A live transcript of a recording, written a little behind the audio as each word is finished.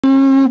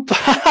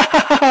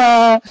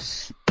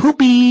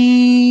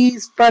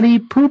Poopies, funny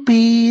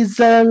poopies,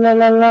 la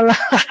la la la.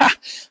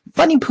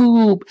 Funny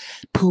poop,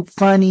 poop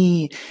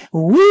funny.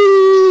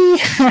 Wee,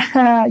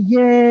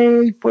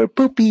 yay for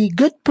poopy,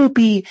 good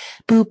poopy,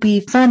 poopy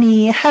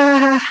funny, ha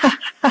ha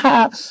ha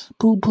ha.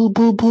 Poop poop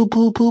poop poop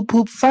poop poop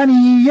poop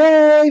funny,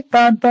 yay,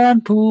 fun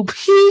fun poop,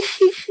 hee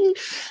hee hee.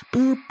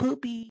 Poop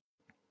poopy.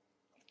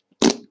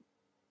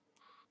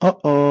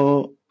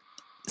 Uh-oh.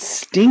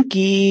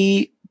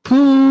 Stinky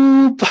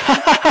poop.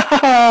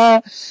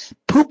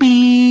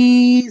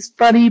 Poopies,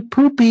 funny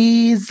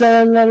poopies,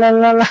 la la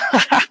la la.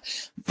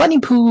 Funny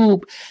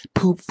poop,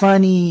 poop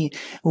funny.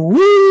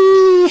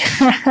 Wee,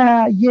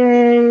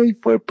 yay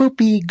for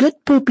poopy, good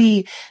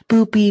poopy,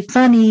 poopy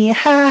funny,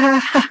 ha ha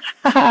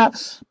ha ha.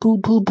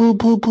 Poop poop poop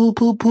poop poop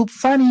poop poop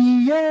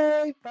funny,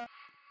 yay.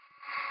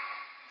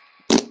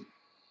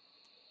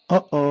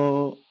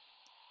 Uh-oh.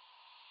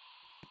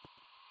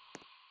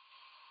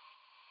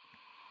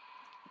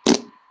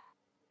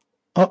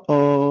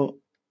 Uh-oh.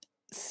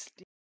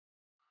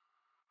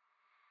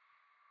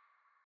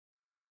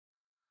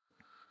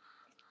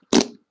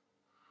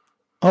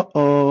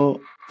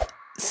 Uh-oh.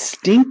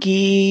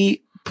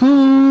 Stinky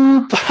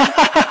poop.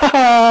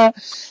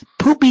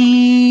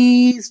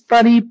 Poopies,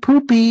 funny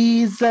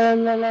poopies, la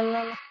la la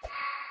la.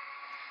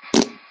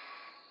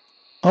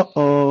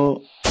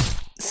 Uh-oh.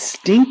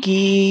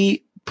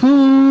 Stinky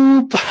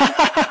poop.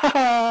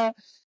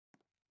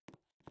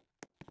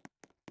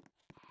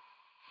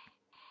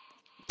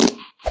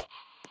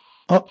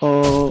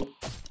 Uh-oh.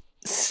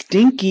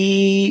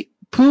 Stinky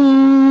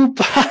poop.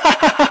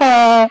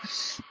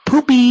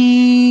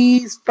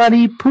 Poopies,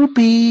 funny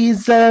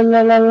poopies, la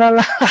la la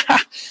la.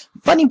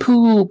 Funny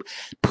poop,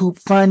 poop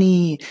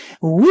funny.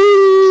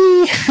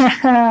 Wee,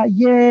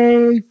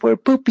 yay for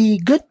poopy,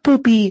 good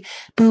poopy,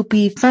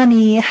 poopy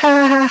funny,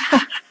 ha ha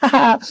ha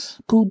ha.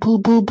 Poop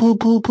poop poop poop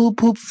poop poop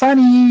poop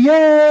funny,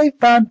 yay,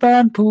 fun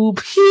fun poop,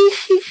 hee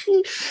hee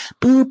hee.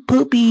 Poop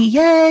poopy,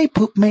 yay,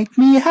 poop make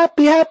me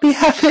happy happy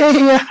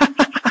happy.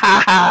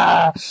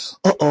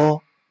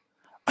 Uh-oh.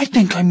 I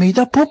think I made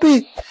a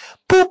poopy.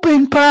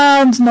 Pooping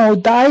pants, no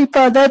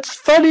diaper, that's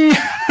funny.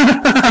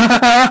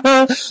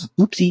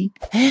 Oopsie.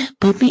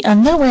 Poopy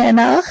underwear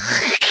now.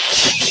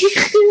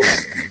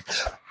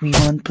 We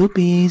want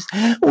poopies.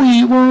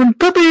 We want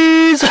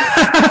poopies.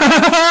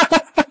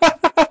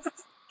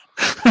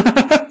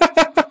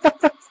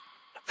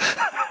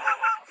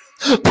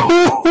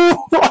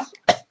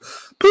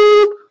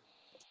 Poop.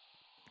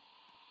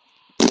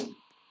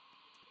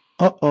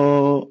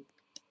 Uh-oh.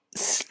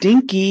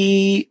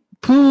 Stinky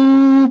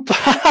poop.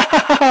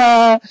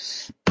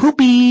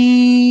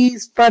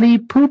 Poopies, funny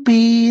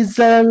poopies,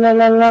 la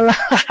la la la.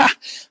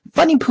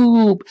 Funny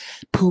poop,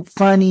 poop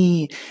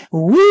funny.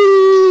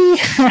 Wee,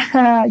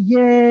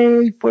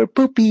 yay for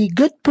poopy,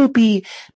 good poopy,